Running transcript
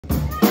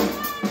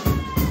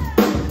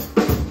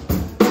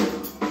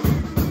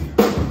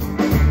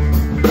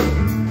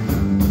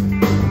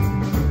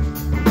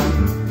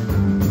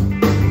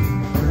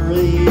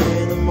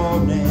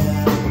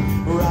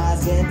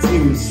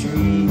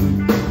street.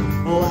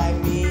 Light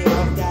me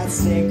up that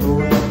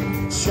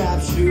cigarette,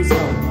 strap shoes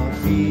on my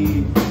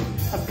feet.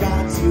 I've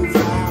got to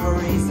find a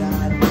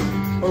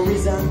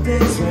reason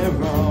things went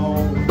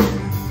wrong.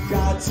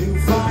 Got to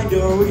find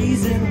a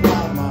reason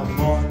why my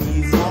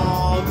money's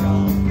all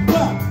gone.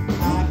 Well,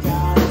 I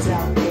got a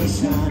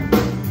Dalmatian,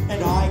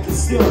 and I can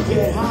still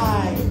get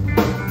high.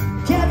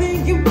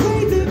 Kevin can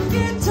play the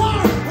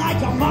guitar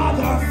like a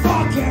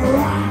motherfucking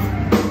rock.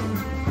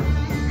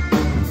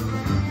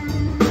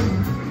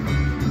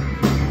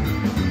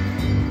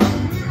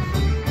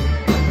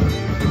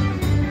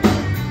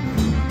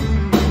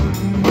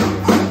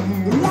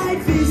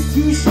 Life is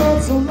too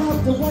short, so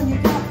love the one you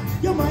got.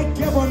 You might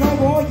get one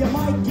over or you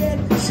might get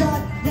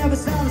shot. Never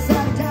sound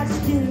aside, I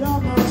just get it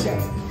on my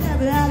chest.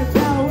 Never had a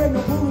power with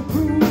no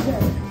bulletproof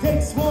vest. Take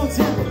a small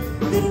temper,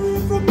 little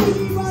in from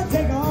me, I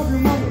take all your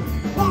money.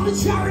 All the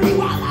charity,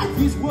 while life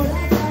is what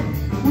I got.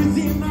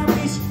 Within my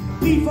reach,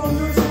 beat from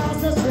nurse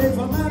house, that's straight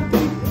from my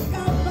beat.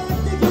 Got back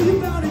to do, you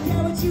bound to get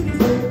what you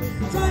deserve.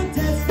 Try and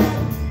test that,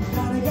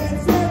 gotta get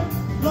fit.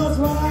 Lost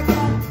what I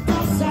got,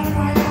 outside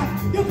I got.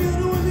 You feel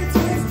the one that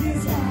takes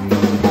this high.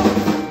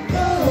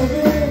 Love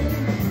it,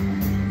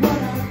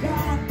 what I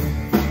got.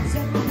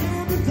 Said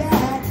remember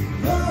that.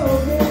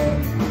 Love it,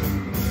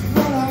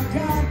 what I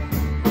got.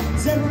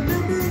 Said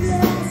remember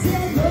that. I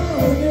said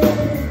love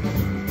it,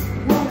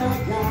 what I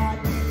got.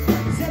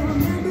 Said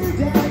remember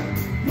that.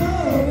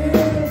 Love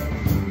it,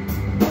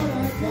 what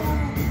I got.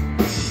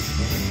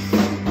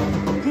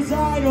 'Cause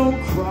I don't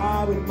cry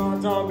when my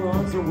dog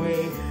runs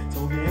away.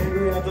 Don't get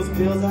angry at those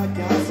pills I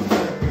got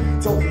somewhere.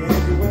 Don't get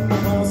angry when my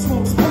mom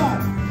smokes pot.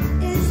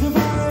 It's the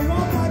violent,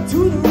 roll back to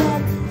the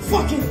rock.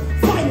 Fuck it,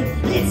 fight it,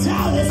 it's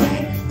how this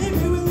ain't. If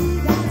you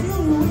believe that's the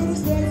only way to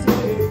stay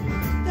safe.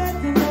 Let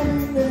the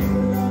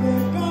love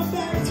it come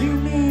back to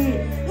me.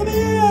 Let me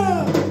hear ya.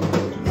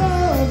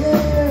 Love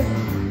it,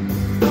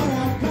 what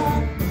I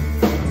got.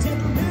 Said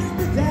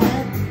remember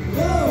that.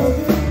 Love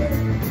it,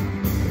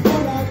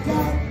 what I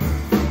got.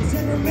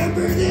 Said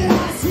remember that.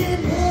 I said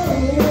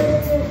love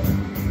it,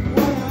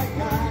 what I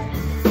got.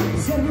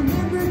 Said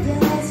remember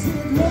that. I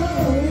said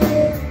love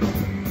it,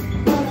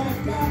 what I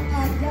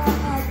got.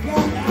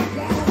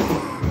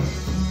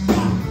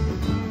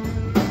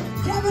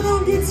 Kevin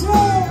on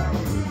guitar.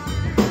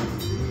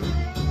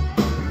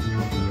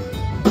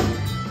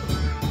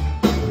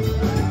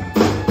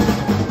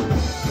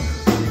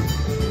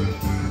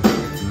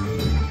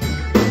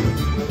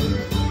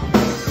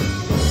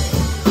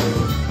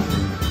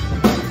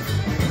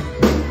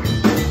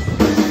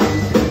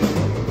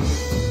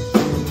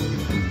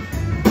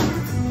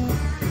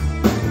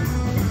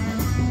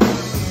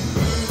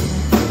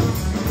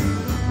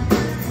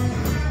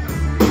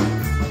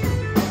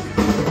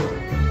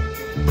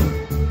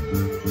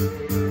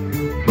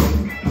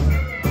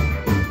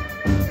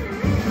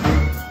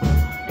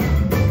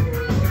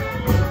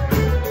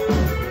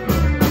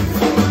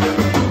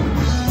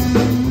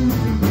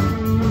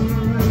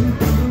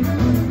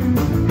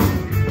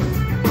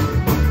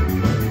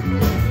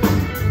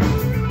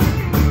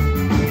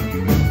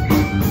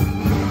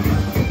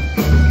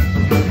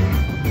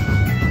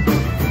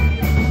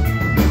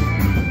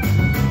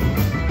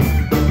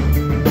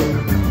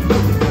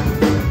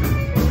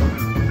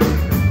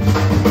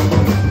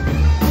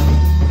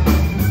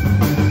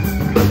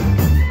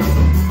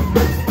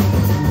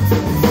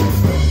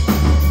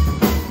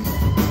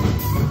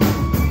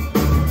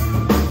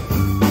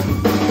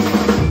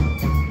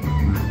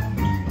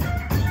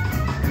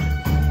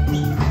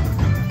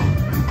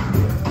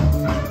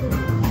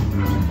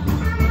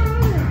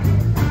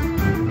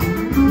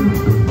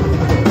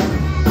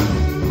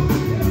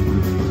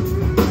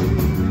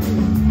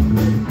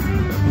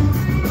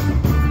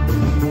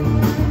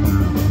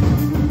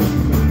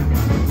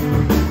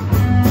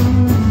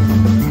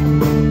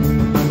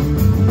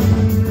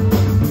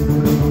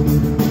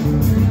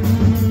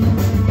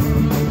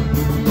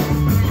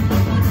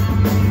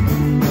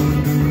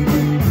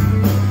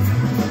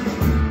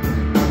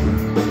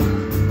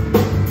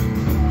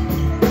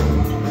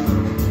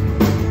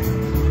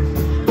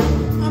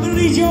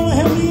 Need y'all to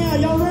help me out.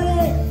 Y'all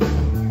ready?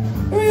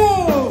 Here we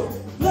go.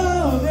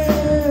 Love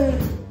it,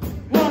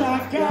 what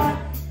I got.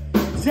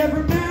 Said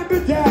remember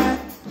that.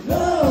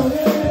 Love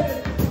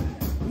it,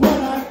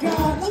 what I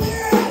got. Let me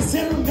hear it.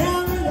 Said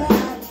remember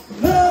that.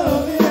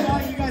 Love it. Oh,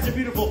 you guys are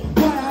beautiful.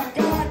 What I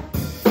got.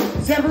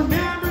 Said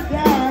remember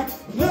that.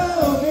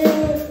 Love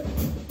it,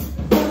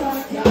 what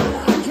I got.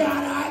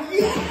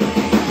 Yeah.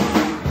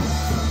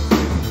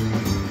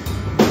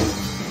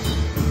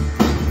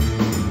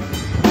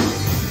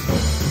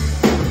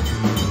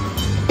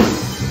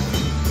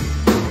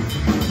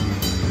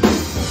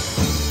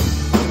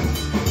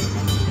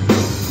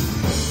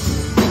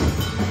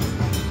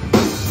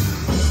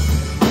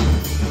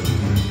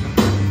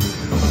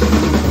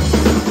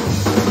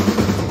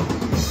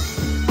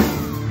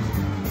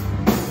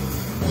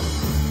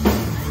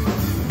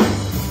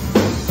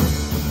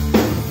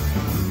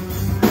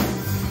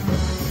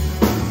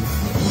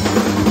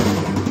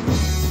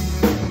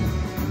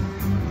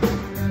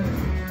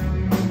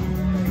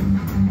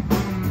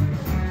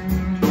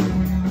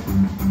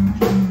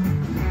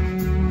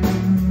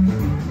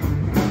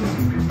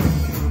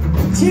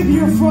 Tip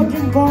your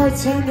fucking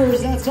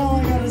bartenders, that's all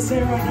I gotta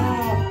say right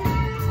now.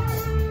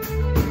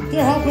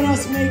 They're helping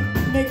us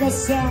make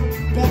us sound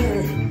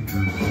better.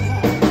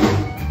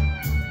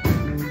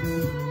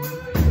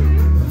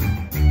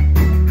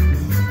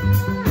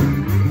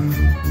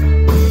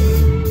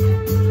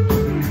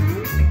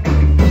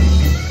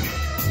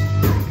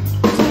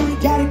 So we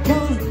got it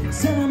going,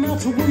 send them out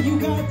to where you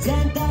got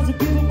 10,000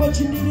 people, but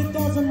you need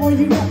 1,000 more.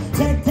 You got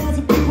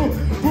 10,000 people,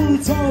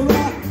 bullets all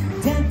around.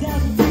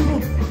 10,000 people,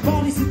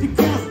 bodies hit the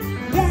ground.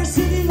 Paris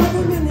City, love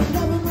them and they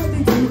love them what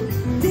they do.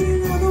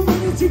 Didn't have no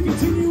money to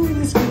continue in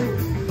the school.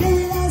 They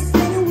realized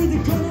standing with a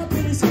gun up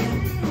in his hand,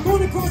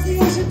 going across the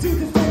ocean to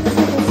defend the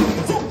world.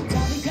 So,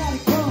 Johnny got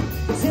it going,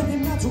 send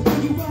them out to where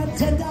you got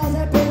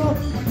 10,000 people.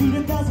 Need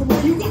 1,000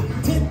 more, you got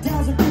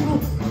 10,000 people,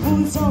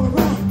 bullets all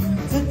around.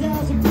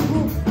 10,000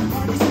 people,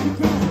 bodies hit the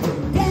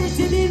ground. Paris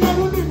City, love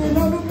them and they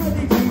love them what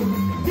they do.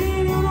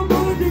 Didn't have no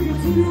money to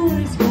continue in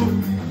his school.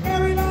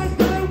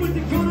 With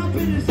the gun up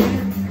in his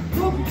hand,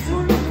 looking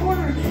through the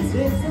corner, this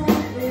is up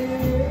there.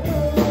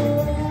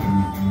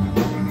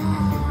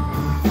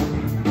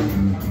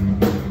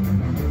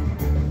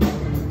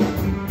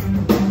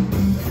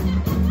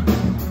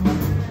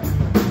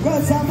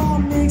 Cause I'm all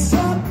mixed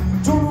up,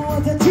 don't know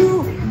what to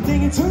do.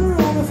 Thinking turn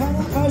around and find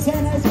out first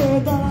and I say,